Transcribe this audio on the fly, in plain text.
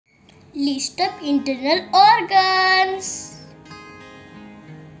List of internal organs.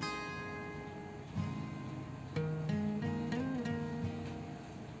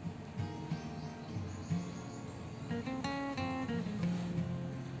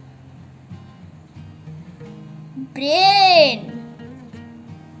 Brain.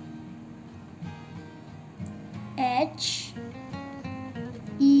 H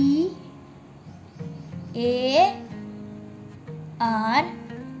E A R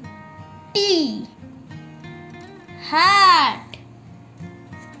T. Heart.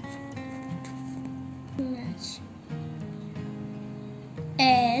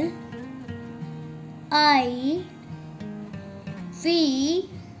 L I V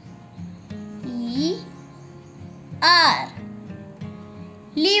E R.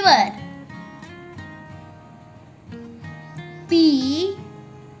 Liver. P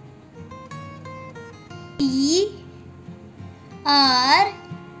E R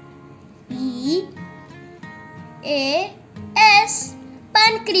E A S.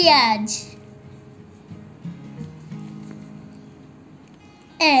 Pancreas.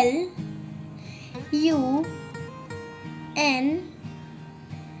 L U N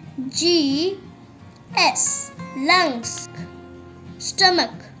G S. Lungs.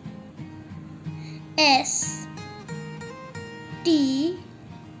 Stomach. S T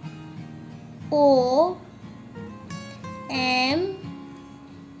O M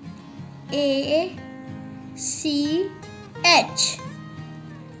A C H.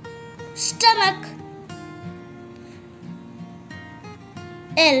 Stomach.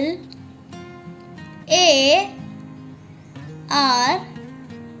 L A R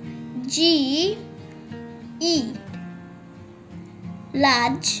G E.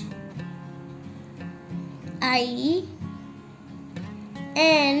 Large. I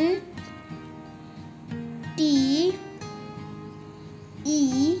N T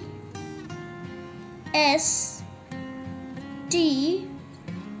E S T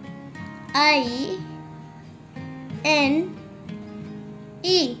I N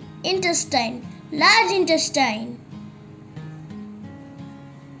E. Intestine. Large intestine.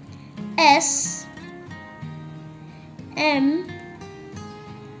 S M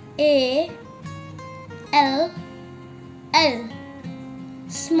A L L.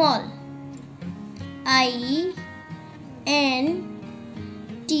 Small. I N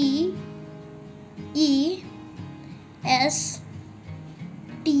T E S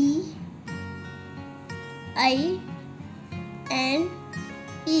T I N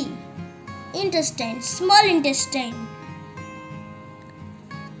E. Intestine. Small intestine.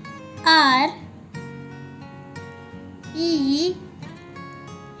 R E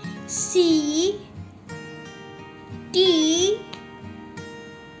C T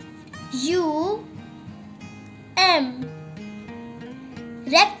U M.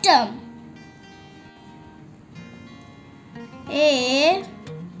 Rectum. A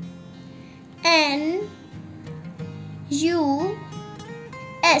N U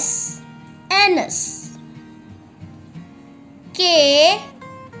S. Anus. K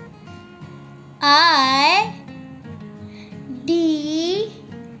I D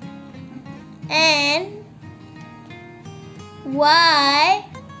N Y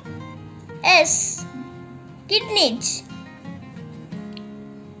S. Kidneys.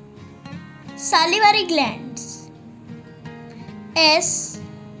 Salivary glands. S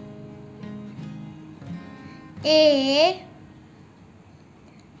A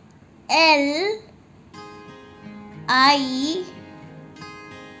L I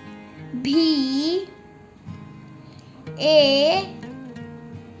V A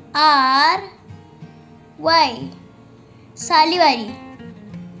R Y. Salivary.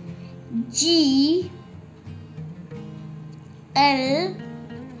 G L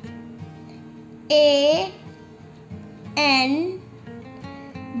A N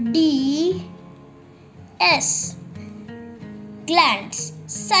D S. Glands.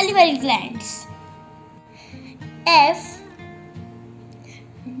 Salivary glands. F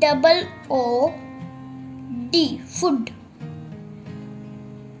double O D. Food.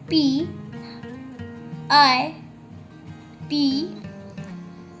 P I P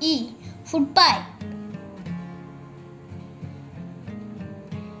E. Food pipe.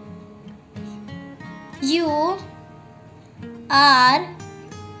 U R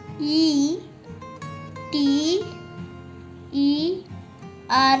E T E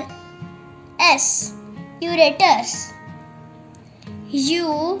R S. Ureters.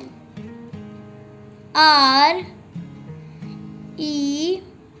 U R E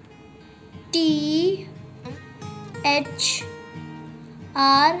T H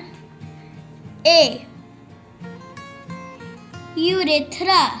R A.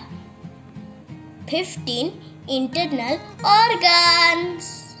 Urethra. 15 internal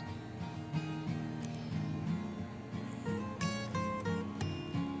organs.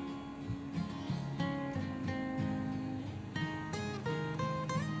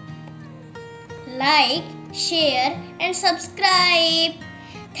 Like, share and subscribe.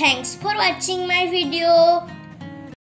 Thanks for watching my video.